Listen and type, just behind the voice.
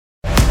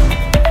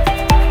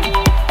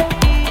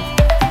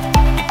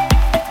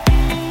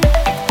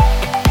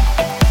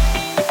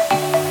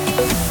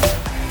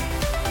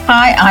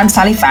Hi, I'm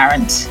Sally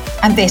Farrant,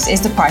 and this is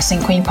the Pricing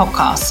Queen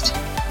podcast.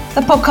 The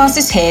podcast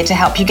is here to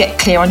help you get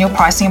clear on your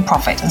pricing and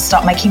profit and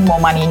start making more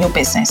money in your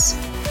business.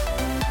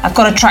 I've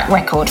got a track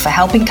record for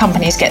helping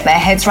companies get their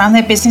heads around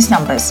their business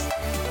numbers,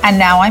 and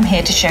now I'm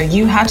here to show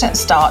you how to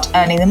start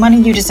earning the money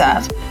you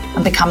deserve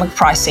and become a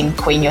pricing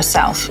queen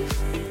yourself.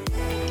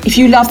 If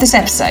you love this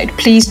episode,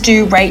 please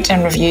do rate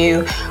and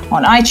review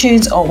on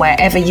iTunes or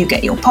wherever you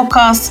get your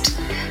podcast,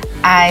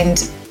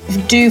 and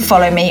do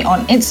follow me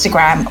on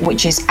Instagram,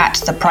 which is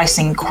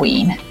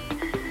 @thepricingqueen.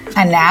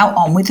 And now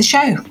on with the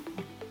show.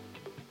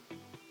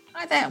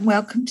 Hi there and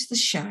welcome to the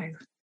show.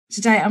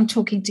 Today I'm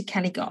talking to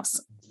Kelly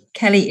Goss.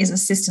 Kelly is a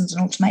systems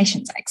and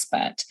automations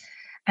expert.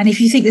 And if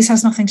you think this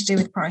has nothing to do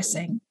with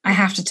pricing, I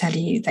have to tell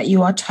you that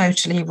you are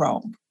totally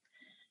wrong.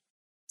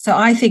 So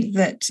I think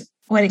that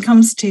when it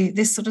comes to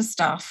this sort of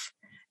stuff,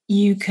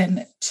 you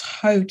can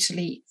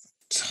totally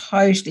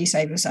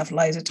save yourself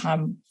loads of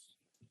time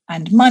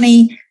and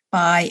money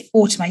by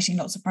automating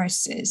lots of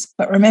processes.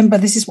 But remember,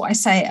 this is what I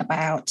say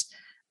about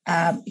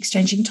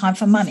exchanging time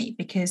for money,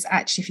 because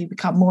actually if you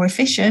become more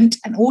efficient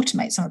and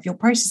automate some of your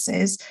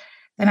processes,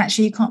 then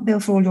actually you can't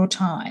bill for all your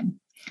time.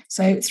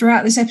 So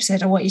throughout this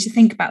episode, I want you to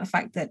think about the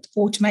fact that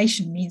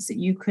automation means that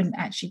you can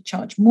actually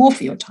charge more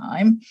for your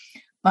time,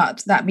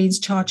 but that means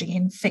charging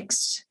in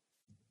fixed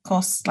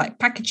costs like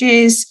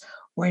packages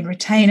or in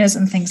retainers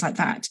and things like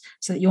that,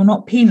 so that you're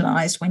not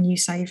penalized when you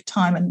save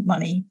time and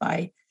money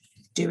by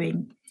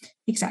doing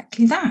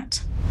exactly that.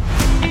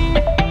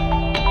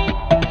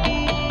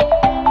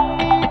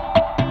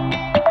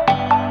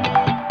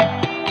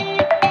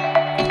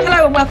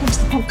 Hello and welcome to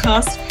the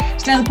podcast.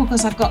 Today on the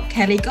podcast I've got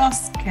Kelly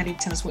Goss. Kelly,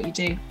 tell us what you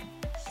do.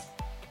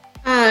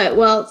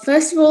 Well,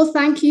 first of all,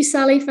 thank you,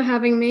 Sally, for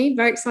having me.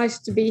 Very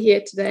excited to be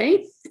here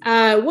today.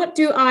 What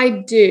do I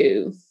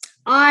do?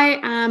 I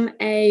am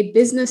a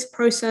business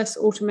process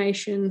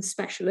automation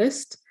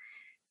specialist,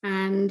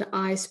 and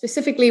I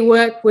specifically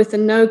work with a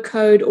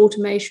no-code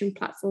automation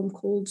platform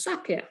called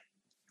Zapier.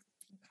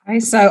 Okay,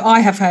 so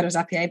I have heard of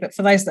Zapier, but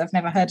for those that have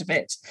never heard of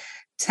it,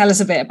 tell us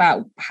a bit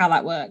about how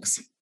that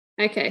works.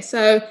 Okay,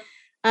 so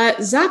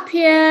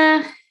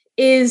Zapier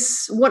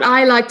is what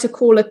I like to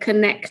call a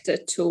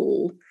connector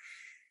tool.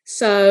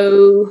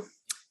 So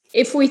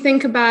if we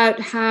think about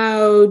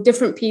how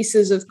different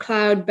pieces of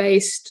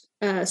cloud-based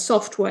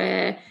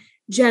software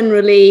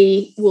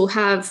generally will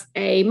have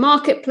a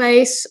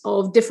marketplace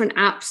of different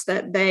apps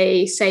that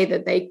they say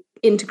that they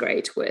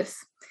integrate with.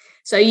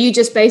 So you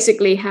just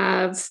basically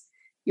have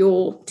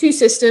your two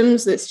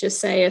systems, let's just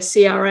say a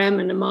CRM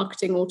and a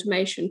marketing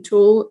automation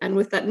tool. And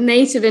with that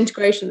native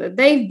integration that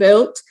they've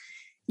built,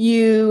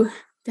 you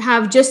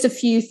have just a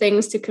few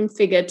things to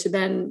configure to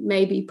then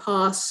maybe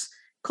pass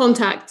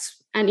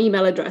contacts and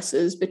email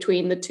addresses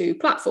between the two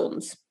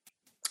platforms.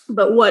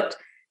 But what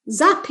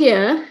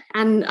Zapier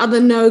and other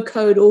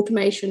no-code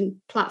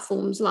automation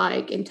platforms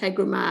like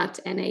Integromat,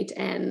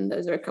 N8N,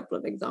 those are a couple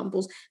of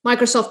examples.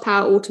 Microsoft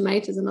Power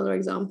Automate is another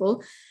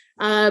example.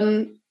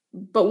 But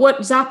what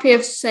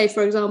Zapier, say,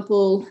 for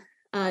example,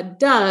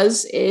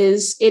 does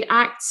is it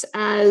acts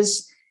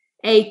as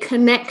a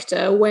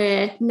connector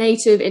where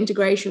native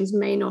integrations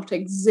may not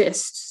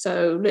exist.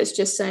 So let's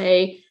just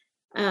say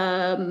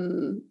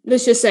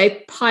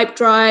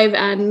Pipedrive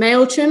and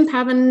MailChimp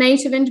have a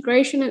native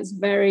integration. It's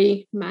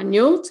very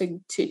manual to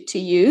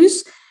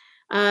use.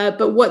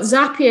 But what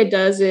Zapier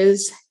does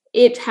is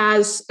it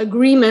has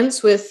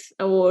agreements with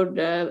or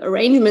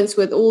arrangements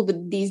with all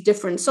these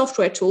different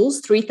software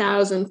tools,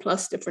 3,000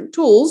 plus different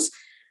tools,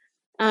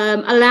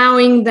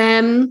 allowing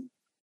them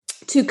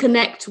to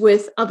connect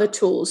with other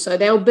tools. So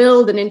they'll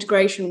build an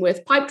integration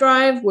with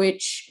Pipedrive,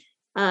 which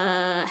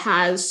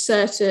has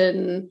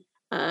certain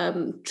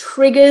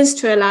triggers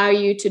to allow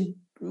you to,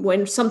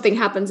 when something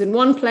happens in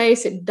one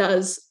place, it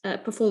does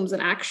performs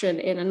an action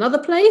in another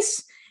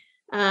place.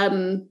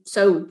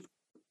 So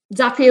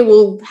Zapier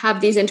will have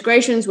these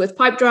integrations with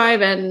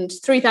Pipedrive and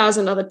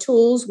 3,000 other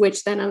tools,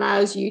 which then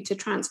allows you to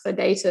transfer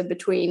data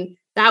between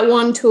that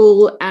one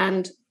tool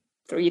and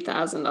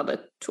 3,000 other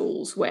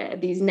tools where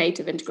these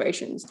native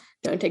integrations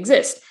don't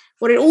exist.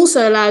 What it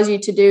also allows you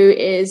to do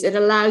is it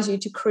allows you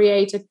to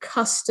create a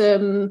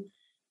custom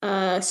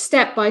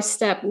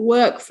step-by-step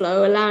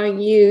workflow,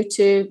 allowing you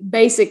to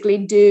basically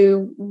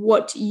do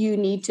what you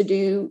need to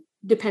do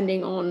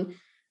depending on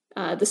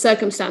the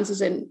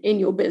circumstances in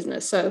your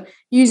business. So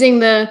using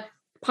the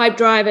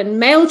Pipedrive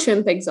and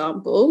MailChimp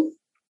example,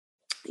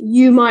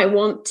 you might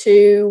want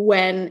to,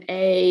 when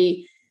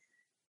a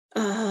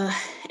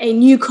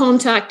new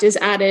contact is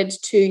added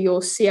to your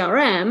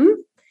CRM,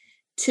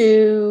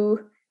 to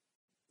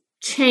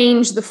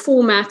change the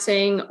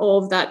formatting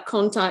of that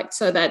contact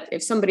so that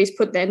if somebody's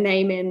put their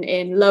name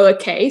in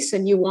lowercase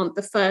and you want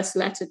the first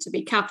letter to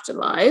be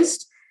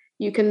capitalized,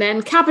 you can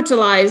then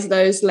capitalize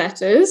those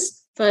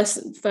letters,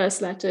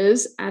 first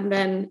letters, and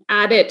then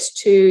add it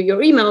to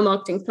your email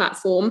marketing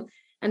platform.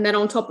 And then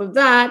on top of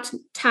that,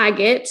 tag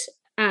it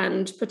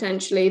and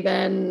potentially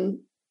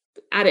then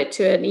add it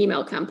to an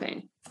email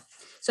campaign.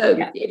 So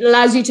it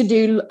allows you to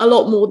do a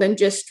lot more than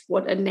just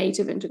what a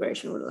native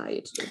integration would allow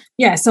you to do.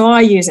 Yeah, so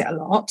I use it a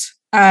lot.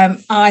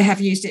 I have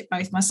used it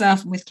both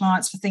myself and with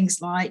clients for things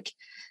like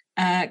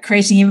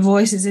creating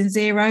invoices in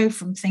Xero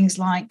from things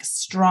like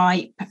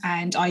Stripe,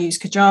 and I use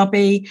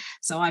Kajabi,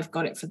 so I've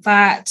got it for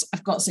that.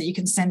 I've got so you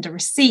can send a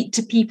receipt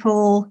to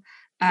people,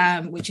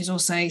 which is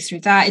also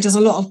through that. It does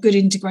a lot of good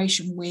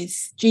integration with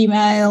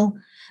Gmail.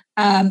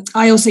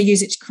 I also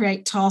use it to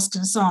create tasks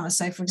and assignments.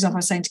 So, for example, I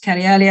was saying to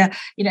Kelly earlier,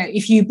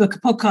 if you book a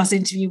podcast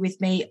interview with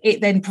me, it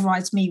then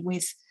provides me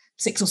with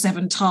 6 or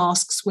 7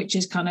 tasks, which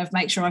is kind of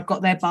make sure I've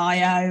got their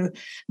bio,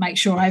 make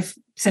sure I've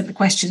sent the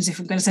questions if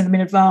I'm going to send them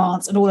in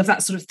advance, and all of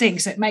that sort of thing.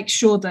 So it makes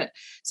sure that,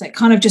 so it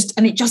kind of just,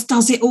 and it just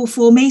does it all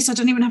for me. So I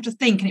don't even have to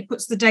think, and it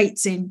puts the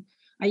dates in.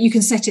 You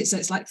can set it so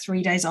it's like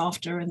 3 days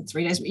after and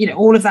 3 days,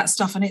 all of that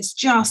stuff. And it's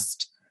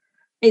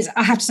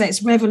I have to say,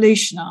 it's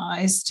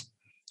revolutionized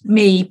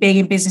me being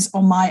in business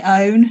on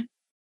my own.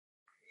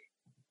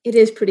 It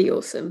is pretty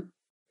awesome.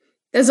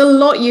 There's a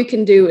lot you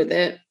can do with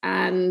it,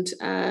 and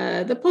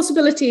the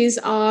possibilities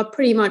are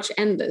pretty much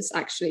endless,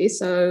 actually.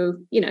 So,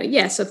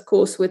 yes, of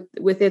course,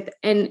 with it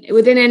and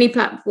within any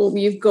platform,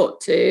 you've got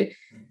to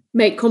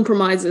make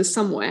compromises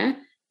somewhere.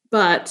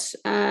 But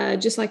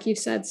just like you've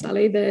said,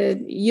 Sally,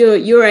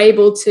 you're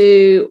able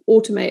to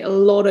automate a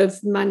lot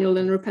of manual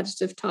and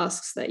repetitive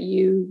tasks that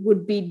you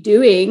would be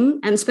doing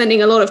and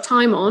spending a lot of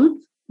time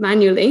on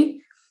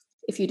manually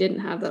if you didn't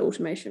have that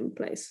automation in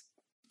place.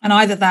 And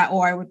either that,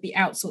 or I would be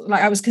outsourced.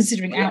 Like I was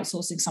considering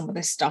outsourcing some of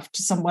this stuff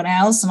to someone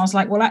else, and I was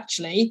like, well,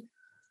 actually,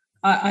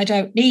 I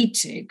don't need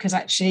to, because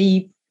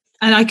actually,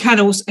 and I can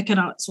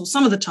outsource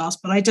some of the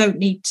tasks, but I don't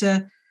need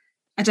to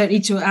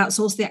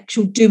outsource the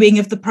actual doing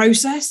of the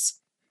process.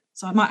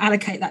 So I might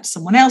allocate that to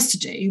someone else to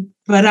do,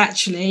 but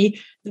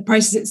actually, the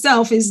process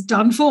itself is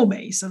done for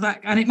me. So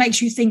and it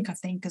makes you think, I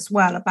think, as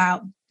well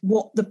about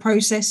what the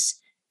process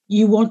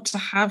you want to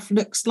have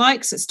looks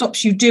like. So it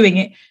stops you doing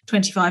it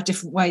 25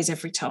 different ways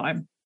every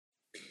time.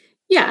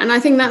 Yeah, and I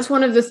think that's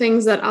one of the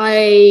things that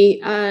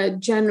I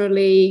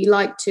generally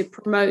like to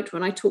promote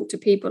when I talk to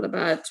people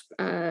about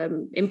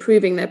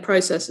improving their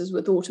processes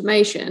with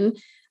automation.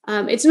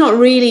 It's not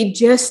really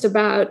just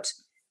about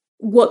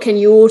what can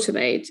you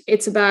automate.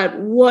 It's about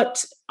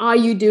what are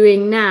you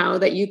doing now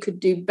that you could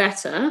do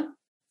better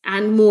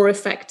and more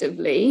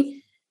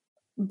effectively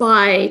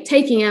by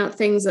taking out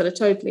things that are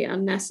totally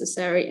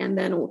unnecessary and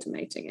then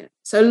automating it.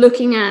 So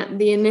looking at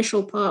the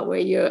initial part where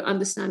you're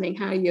understanding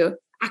how you're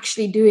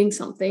actually doing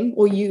something,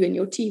 or you and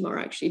your team are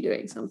actually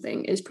doing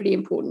something, is pretty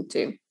important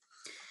too.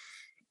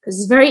 Because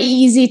it's very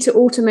easy to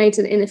automate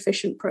an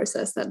inefficient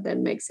process that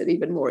then makes it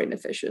even more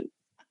inefficient.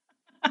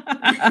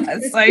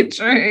 That's so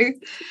true.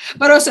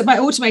 But also by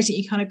automating,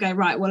 you kind of go,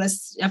 right, well,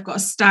 I've got a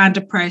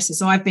standard process.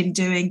 So I've been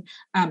doing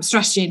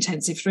strategy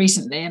intensives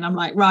recently, and I'm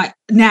like, right,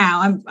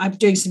 now I'm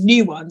doing some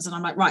new ones, and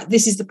I'm like, right,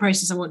 this is the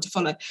process I want to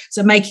follow.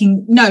 So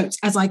making notes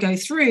as I go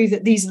through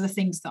that these are the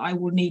things that I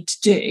will need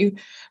to do,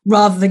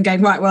 rather than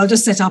going, right, well, I'll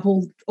just set up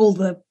all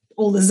the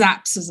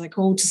zaps, as I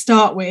call, to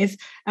start with,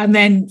 and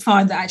then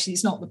find that actually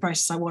it's not the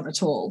process I want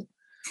at all.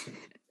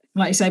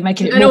 Like you say,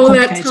 making it and more all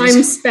complicated. That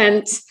time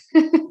spent.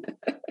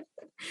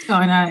 Oh,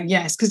 I know,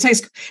 yes,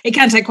 because it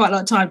can take quite a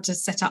lot of time to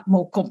set up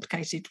more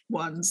complicated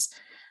ones.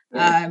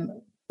 Yeah.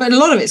 But a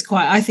lot of it's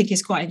I think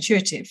it's quite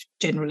intuitive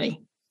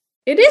generally.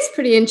 It is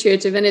pretty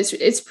intuitive, and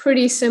it's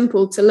pretty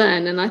simple to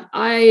learn. And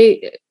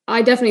I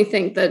definitely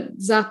think that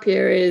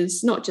Zapier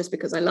is, not just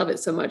because I love it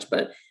so much,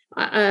 but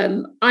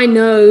I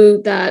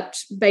know that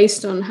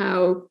based on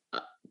how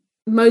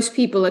most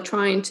people are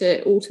trying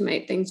to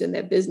automate things in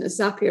their business,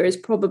 Zapier is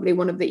probably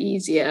one of the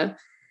easier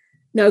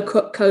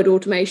no-code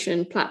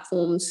automation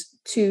platforms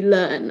to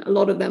learn. A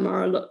lot of them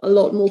are a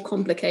lot more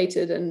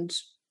complicated and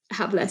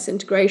have less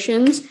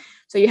integrations.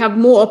 So you have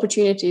more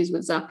opportunities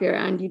with Zapier,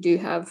 and you do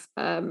have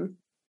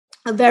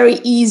a very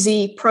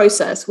easy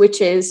process,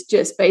 which is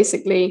just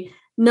basically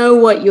know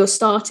what your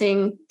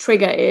starting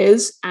trigger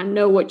is and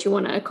know what you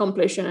want to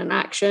accomplish in an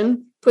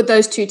action. Put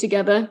those two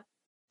together.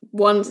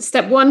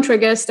 Step 1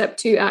 trigger, step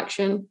 2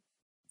 action.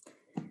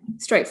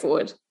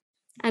 Straightforward.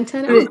 And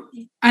turn it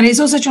on. And it's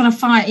also trying to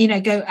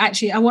find, go,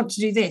 actually, I want to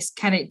do this.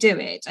 Can it do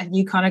it? And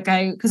you kind of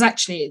go, because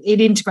actually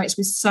it integrates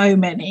with so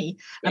many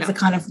of the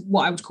kind of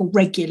what I would call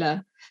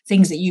regular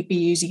things that you'd be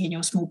using in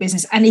your small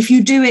business. And if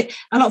you do it,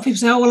 a lot of people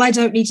say, oh, well, I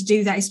don't need to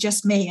do that. It's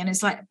just me. And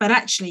it's like, but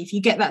actually, if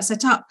you get that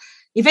set up,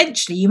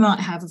 eventually you might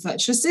have a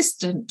virtual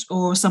assistant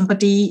or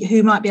somebody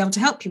who might be able to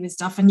help you with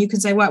stuff. And you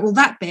can say, right, well,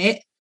 that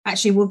bit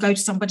actually will go to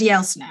somebody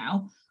else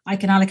now. I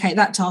can allocate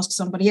that task to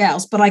somebody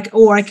else, but I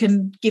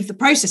can give the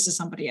process to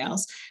somebody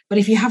else. But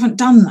if you haven't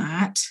done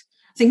that,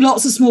 I think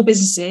lots of small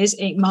businesses,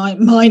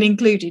 mine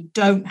included,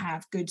 don't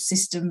have good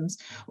systems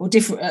or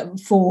different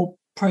for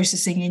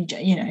processing in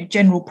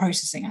general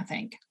processing, I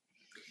think.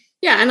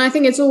 Yeah, and I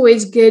think it's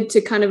always good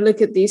to kind of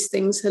look at these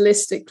things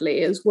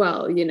holistically as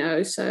well.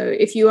 So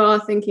if you are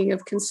thinking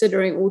of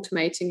considering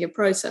automating your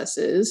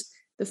processes,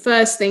 the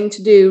first thing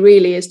to do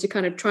really is to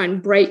kind of try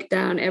and break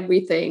down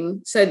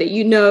everything so that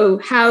you know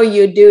how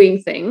you're doing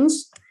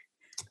things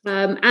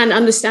and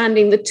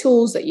understanding the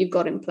tools that you've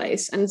got in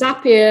place. And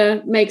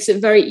Zapier makes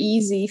it very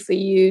easy for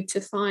you to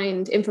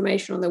find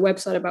information on their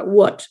website about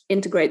what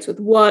integrates with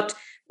what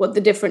the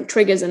different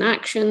triggers and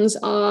actions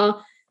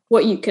are,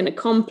 what you can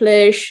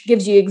accomplish,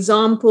 gives you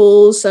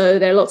examples. So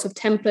there are lots of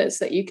templates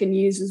that you can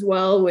use as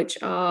well, which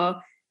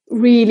are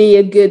really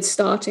a good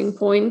starting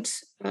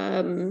point.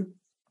 So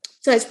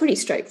it's pretty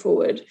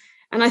straightforward.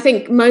 And I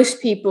think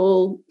most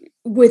people,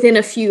 within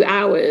a few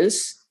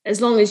hours,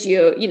 as long as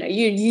you're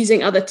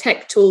using other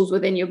tech tools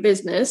within your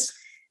business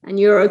and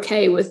you're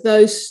okay with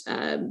those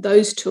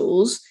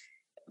tools,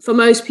 for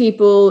most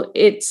people,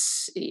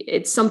 it's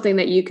something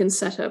that you can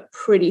set up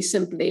pretty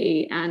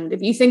simply. And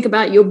if you think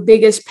about your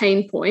biggest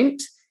pain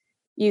point,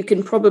 you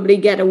can probably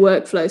get a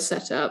workflow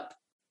set up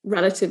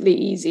relatively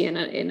easy in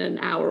an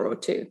hour or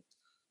two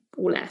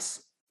or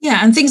less.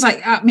 Yeah, and things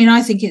like,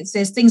 I think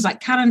there's things like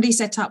Calendly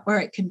set up where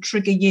it can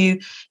trigger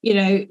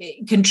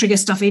it can trigger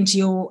stuff into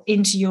your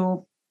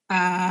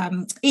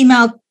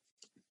email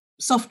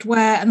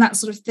software and that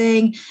sort of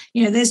thing.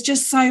 There's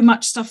just so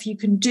much stuff you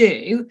can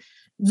do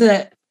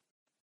that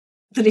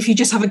if you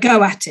just have a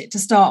go at it to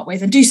start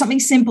with and do something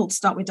simple to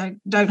start with,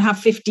 don't have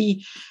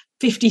 50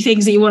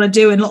 things that you want to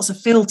do and lots of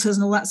filters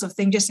and all that sort of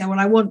thing. Just say, well,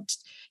 I want,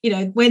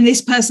 when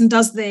this person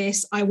does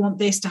this, I want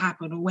this to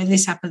happen, or when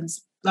this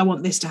happens, I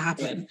want this to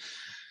happen.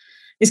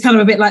 It's kind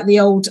of a bit like the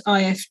old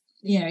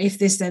if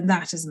this then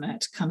that, isn't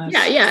it? Kind of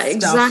stuff.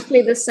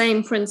 Exactly the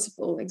same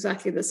principle.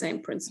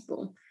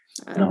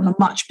 But on a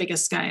much bigger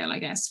scale, I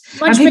guess.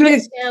 Much bigger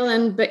scale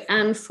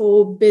and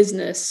for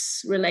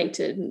business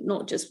related,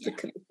 not just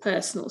the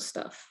personal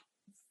stuff.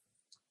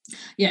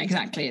 Yeah,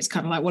 exactly. It's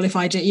kind of like, well, if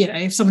I do,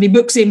 if somebody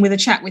books in with a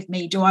chat with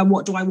me,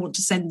 what do I want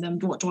to send them?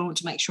 What do I want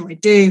to make sure I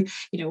do?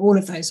 All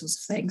of those sorts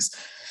of things.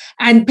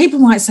 And people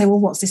might say, well,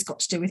 what's this got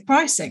to do with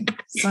pricing?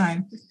 So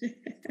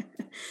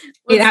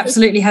it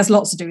absolutely has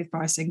lots to do with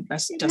pricing.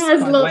 It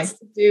has lots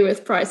to do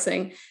with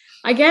pricing.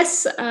 I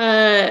guess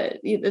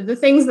the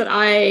things that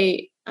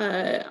I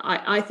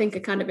think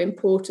are kind of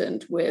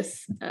important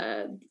with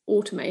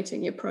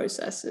automating your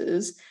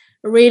processes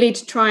are really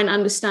to try and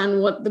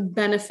understand what the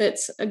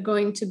benefits are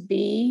going to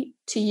be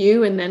to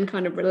you, and then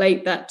kind of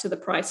relate that to the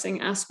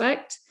pricing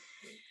aspect.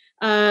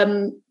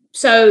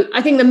 So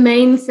I think the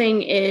main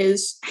thing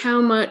is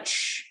how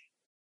much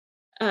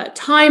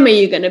time are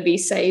you going to be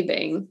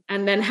saving,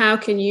 and then how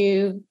are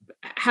you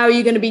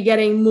going to be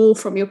getting more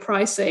from your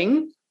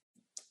pricing,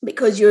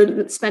 because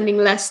you're spending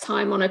less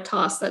time on a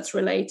task that's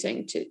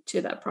relating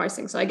to that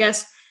pricing. So I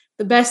guess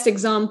the best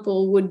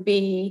example would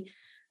be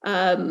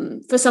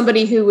for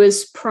somebody who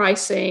was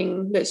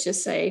pricing, let's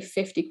just say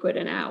 50 quid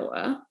an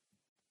hour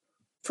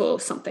for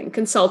something,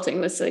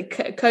 consulting, let's say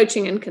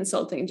coaching and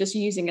consulting, just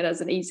using it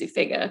as an easy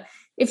figure.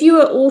 If you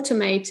were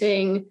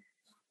automating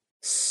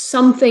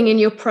something in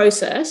your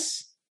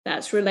process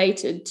that's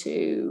related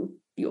to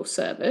your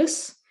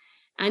service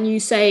and you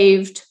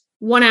saved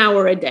 1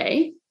 hour a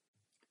day,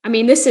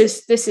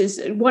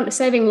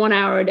 saving 1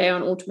 hour a day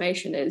on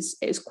automation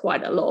is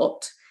quite a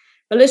lot.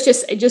 But let's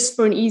just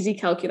for an easy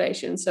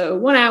calculation. So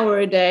 1 hour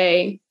a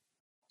day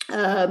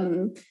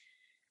over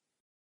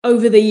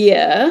the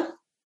year.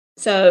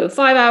 So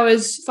 5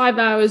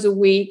 hours a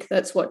week.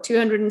 That's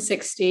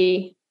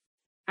 260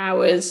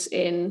 hours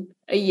in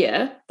a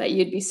year that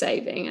you'd be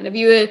saving. And if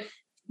you were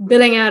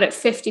billing out at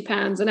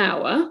 £50 an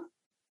hour,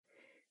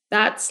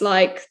 that's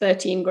like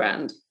 13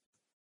 grand.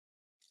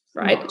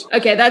 Right. Wow.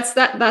 Okay,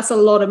 that's a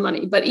lot of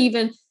money. But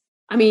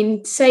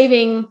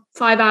saving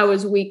 5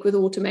 hours a week with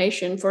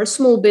automation for a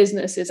small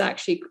business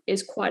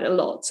is quite a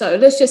lot. So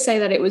let's just say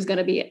that it was going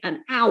to be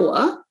an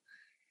hour.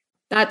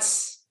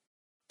 That's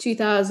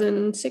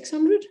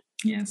 2,600.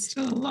 Yeah,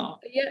 still a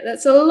lot. Yeah,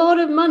 that's a lot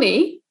of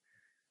money.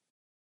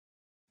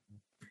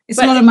 It's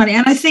a lot of money.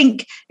 And I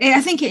think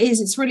it is.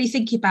 It's really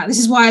thinking about, this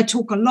is why I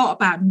talk a lot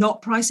about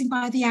not pricing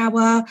by the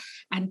hour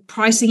and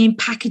pricing in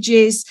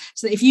packages.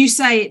 So that if you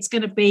say it's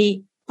going to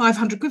be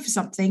 500 quid for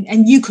something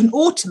and you can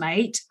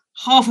automate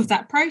half of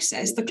that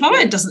process, the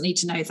client doesn't need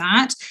to know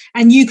that,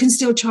 and you can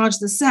still charge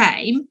the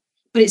same,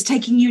 but it's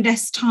taking you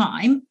less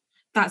time.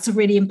 That's a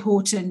really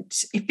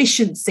important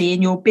efficiency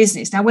in your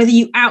business. Now, whether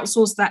you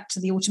outsource that to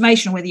the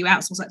automation or whether you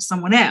outsource that to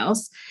someone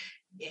else,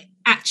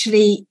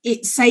 actually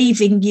it's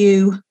saving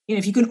you,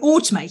 if you can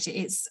automate it,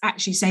 it's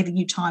actually saving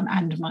you time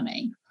and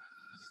money.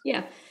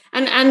 Yeah.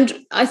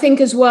 And I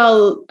think as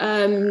well,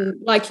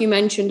 like you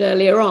mentioned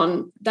earlier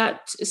on,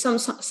 that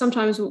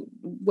sometimes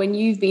when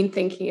you've been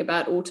thinking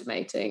about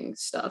automating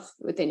stuff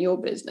within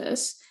your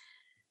business,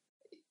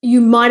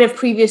 you might have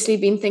previously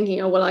been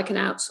thinking, oh, well, I can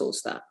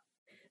outsource that.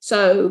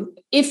 So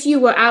if you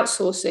were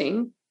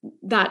outsourcing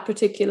that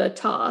particular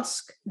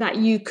task that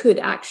you could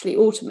actually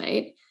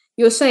automate,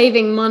 you're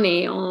saving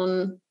money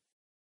on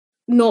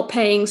not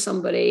paying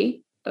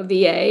somebody, a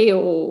VA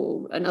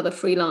or another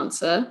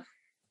freelancer,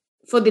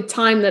 for the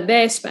time that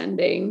they're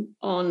spending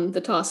on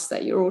the tasks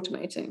that you're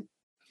automating.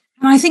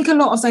 And I think a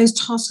lot of those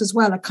tasks as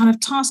well are kind of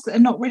tasks that are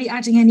not really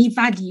adding any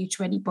value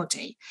to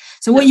anybody.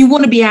 So what you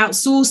want to be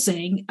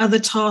outsourcing are the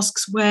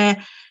tasks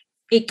where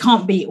it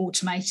can't be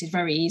automated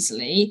very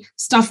easily.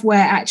 Stuff where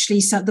actually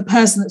the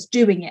person that's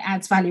doing it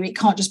adds value. It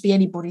can't just be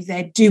anybody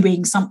there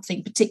doing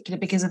something particular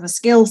because of a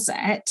skill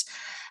set,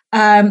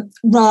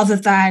 rather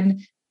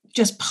than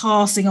just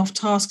passing off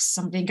tasks to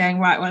somebody and going,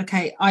 right, well,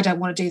 okay, I don't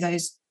want to do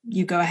those,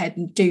 you go ahead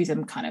and do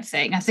them, kind of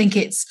thing. I think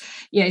it's,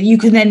 you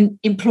can then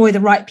employ the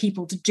right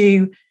people to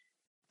do,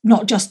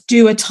 not just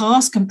do a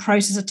task and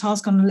process a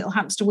task on a little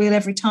hamster wheel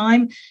every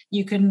time.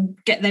 You can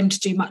get them to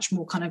do much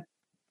more kind of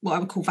what I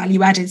would call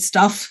value added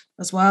stuff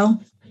as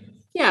well.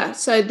 Yeah.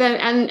 So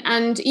then,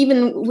 and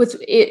even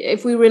with it,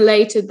 if we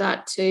related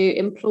that to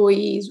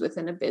employees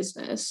within a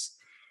business,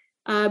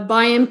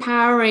 by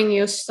empowering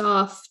your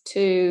staff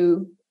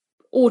to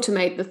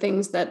automate the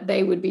things that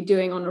they would be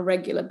doing on a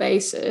regular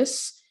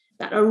basis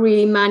that are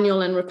really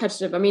manual and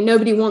repetitive. I mean,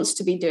 nobody wants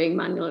to be doing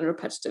manual and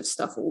repetitive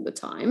stuff all the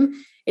time.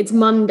 It's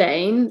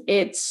mundane.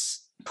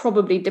 It's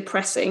probably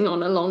depressing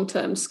on a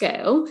long-term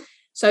scale.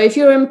 So if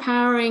you're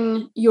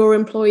empowering your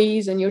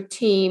employees and your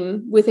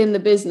team within the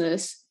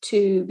business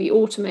to be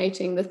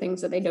automating the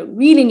things that they don't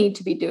really need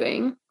to be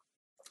doing,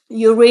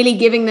 you're really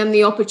giving them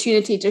the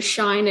opportunity to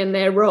shine in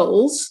their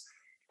roles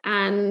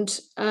and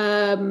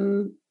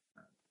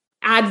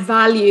add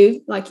value,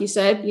 like you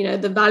said,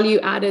 the value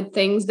added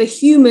things, the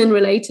human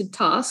related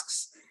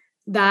tasks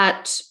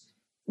that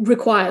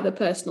require the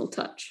personal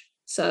touch.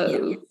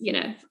 So,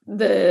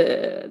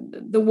 the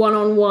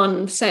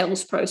one-on-one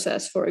sales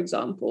process, for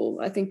example,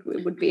 I think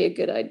it would be a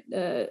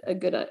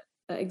good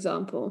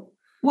example.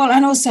 Well,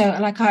 and also,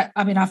 like,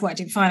 I've worked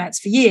in finance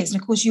for years,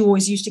 and of course you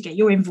always used to get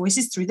your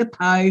invoices through the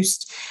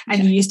post,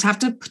 and you used to have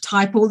to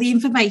type all the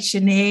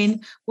information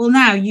in. Well,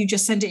 now you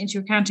just send it into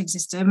your accounting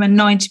system and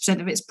 90%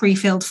 of it's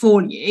pre-filled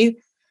for you.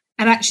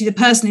 And actually the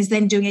person is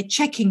then doing a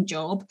checking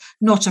job,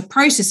 not a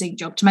processing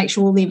job, to make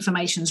sure all the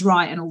information's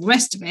right and all the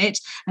rest of it,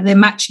 and they're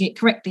matching it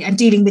correctly and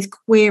dealing with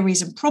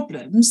queries and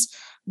problems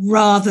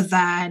rather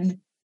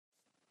than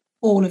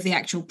all of the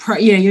actual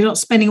you're not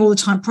spending all the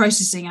time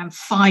processing and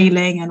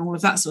filing and all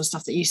of that sort of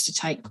stuff that used to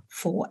take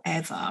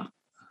forever.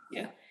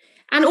 Yeah.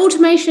 And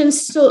automation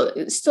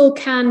still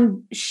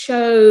can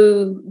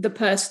show the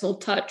personal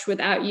touch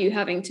without you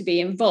having to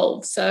be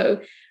involved. So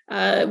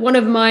one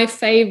of my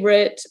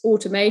favorite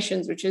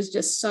automations, which is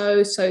just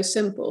so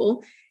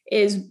simple,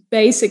 is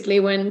basically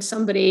when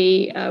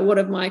somebody, one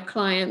of my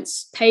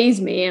clients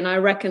pays me and I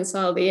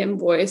reconcile the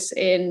invoice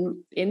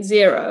in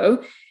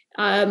Xero,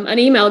 an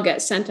email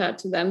gets sent out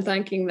to them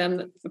thanking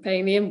them for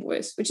paying the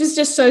invoice, which is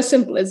just so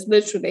simple. It's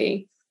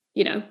literally,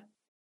 2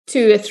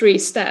 or 3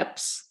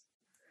 steps.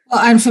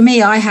 Well, and for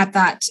me, I had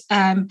that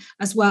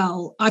as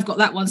well. I've got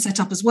that one set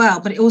up as well,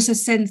 but it also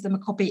sends them a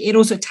copy. It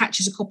also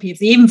attaches a copy of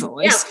the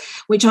invoice,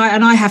 which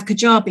I have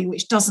Kajabi,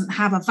 which doesn't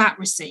have a VAT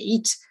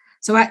receipt.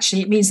 So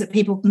actually, it means that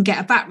people can get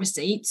a VAT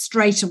receipt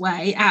straight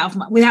away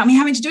without me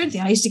having to do anything.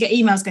 I used to get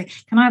emails going,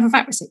 "Can I have a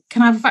VAT receipt?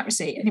 Can I have a VAT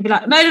receipt?" And he'd be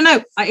like,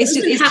 "No,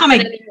 it's coming.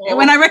 Anymore.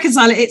 When I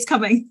reconcile it, it's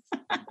coming."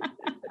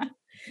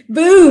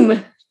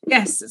 Boom.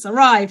 Yes, it's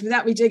arrived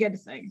without me doing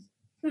anything.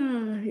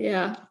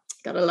 Yeah,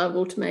 gotta love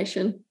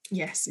automation.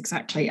 Yes,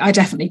 exactly. I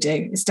definitely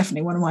do. It's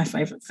definitely one of my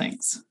favourite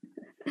things.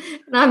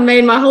 And I've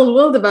made my whole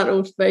world about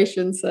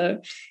automation. So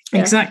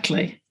yeah.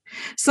 Exactly.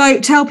 So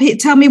tell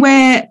me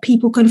where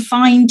people can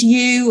find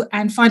you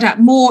and find out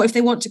more if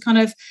they want to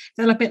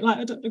they're a bit like,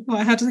 I don't know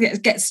quite how to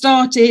get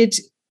started.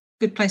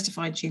 Good place to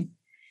find you.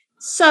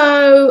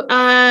 So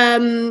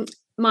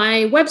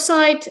my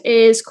website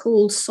is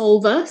called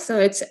Solva. So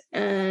it's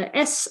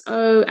solva.co.uk.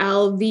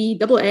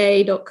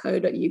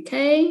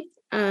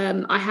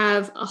 I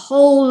have a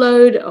whole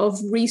load of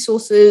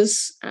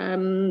resources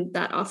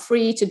that are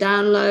free to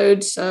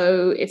download.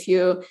 So if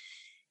you're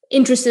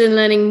interested in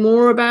learning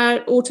more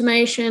about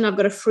automation, I've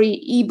got a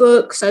free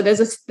ebook. So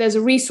there's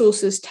a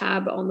resources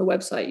tab on the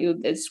website.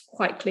 It's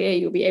quite clear.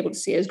 You'll be able to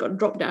see it's got a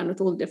drop down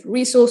with all the different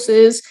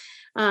resources.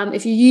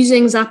 If you're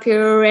using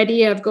Zapier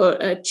already, I've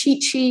got a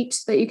cheat sheet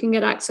that you can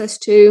get access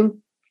to.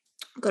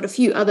 I've got a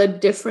few other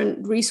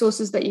different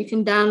resources that you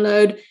can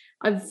download.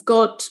 I've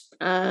got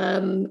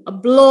a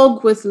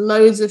blog with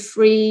loads of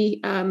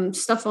free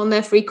stuff on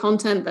there, free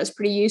content that's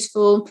pretty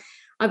useful.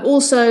 I've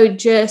also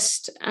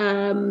just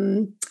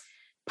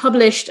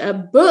published a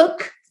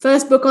book,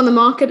 first book on the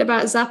market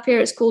about Zapier.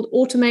 It's called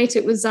Automate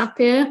It with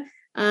Zapier.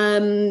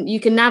 You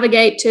can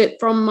navigate to it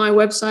from my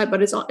website,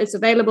 but it's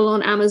available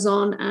on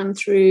Amazon and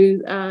through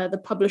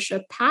the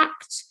publisher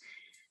Pact.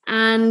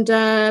 And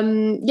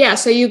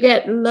so you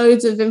get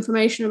loads of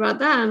information about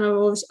that. And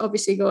I've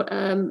obviously got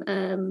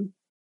a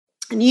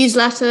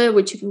newsletter,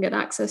 which you can get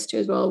access to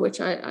as well, which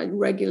I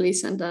regularly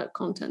send out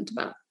content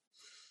about.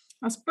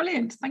 That's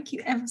brilliant. Thank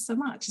you ever so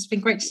much. It's been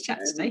great to chat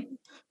today.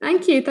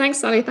 Thank you. Thanks,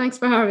 Sally. Thanks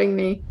for having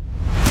me.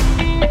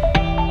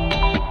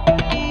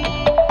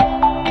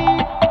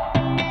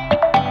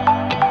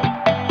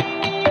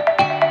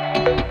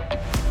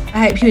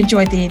 I hope you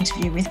enjoyed the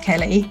interview with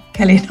Kelly.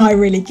 Kelly and I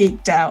really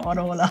geeked out on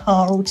all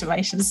our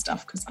automation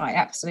stuff because I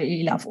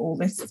absolutely love all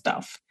this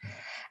stuff.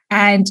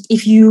 And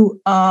if you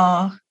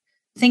are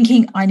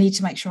thinking, I need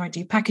to make sure I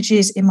do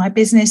packages in my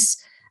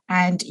business,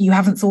 and you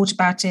haven't thought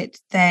about it,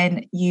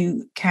 then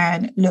you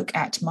can look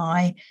at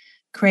my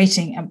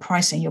Creating and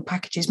Pricing Your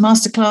Packages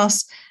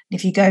masterclass.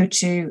 If you go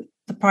to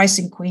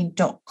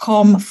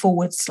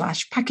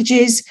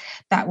thepricingqueen.com/packages,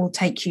 that will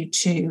take you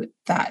to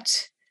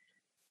that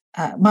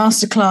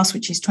masterclass,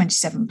 which is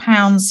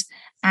 £27.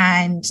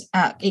 And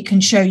it can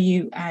show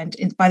you, and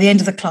by the end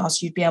of the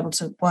class, you'd be able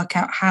to work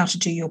out how to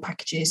do your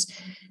packages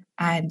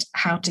and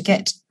how to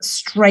get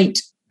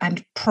straight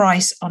and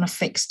price on a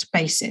fixed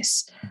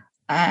basis.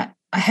 I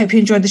hope you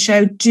enjoyed the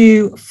show.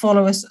 Do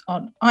follow us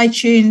on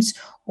iTunes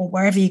or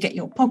wherever you get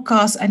your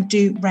podcasts, and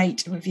do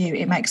rate and review.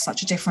 It makes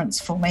such a difference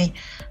for me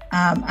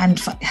and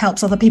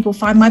helps other people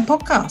find my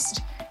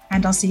podcast.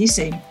 And I'll see you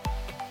soon.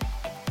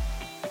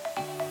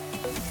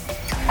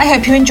 I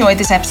hope you enjoyed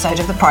this episode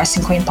of the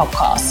Pricing Queen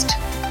podcast.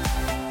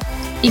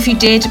 If you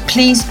did,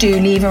 please do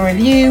leave a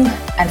review,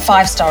 and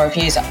 5-star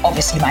reviews are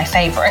obviously my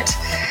favourite,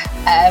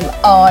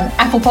 on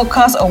Apple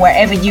Podcasts or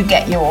wherever you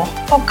get your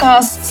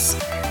podcasts,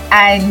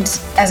 and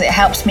as it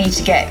helps me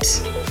to get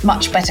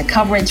much better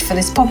coverage for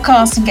this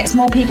podcast and gets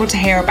more people to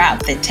hear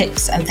about the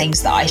tips and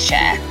things that I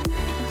share.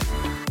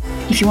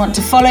 If you want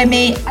to follow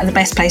me, the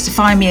best place to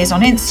find me is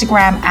on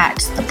Instagram at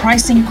The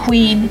Pricing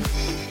Queen,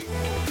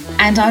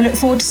 and I look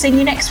forward to seeing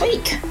you next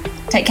week.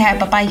 Take care,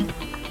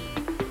 bye-bye.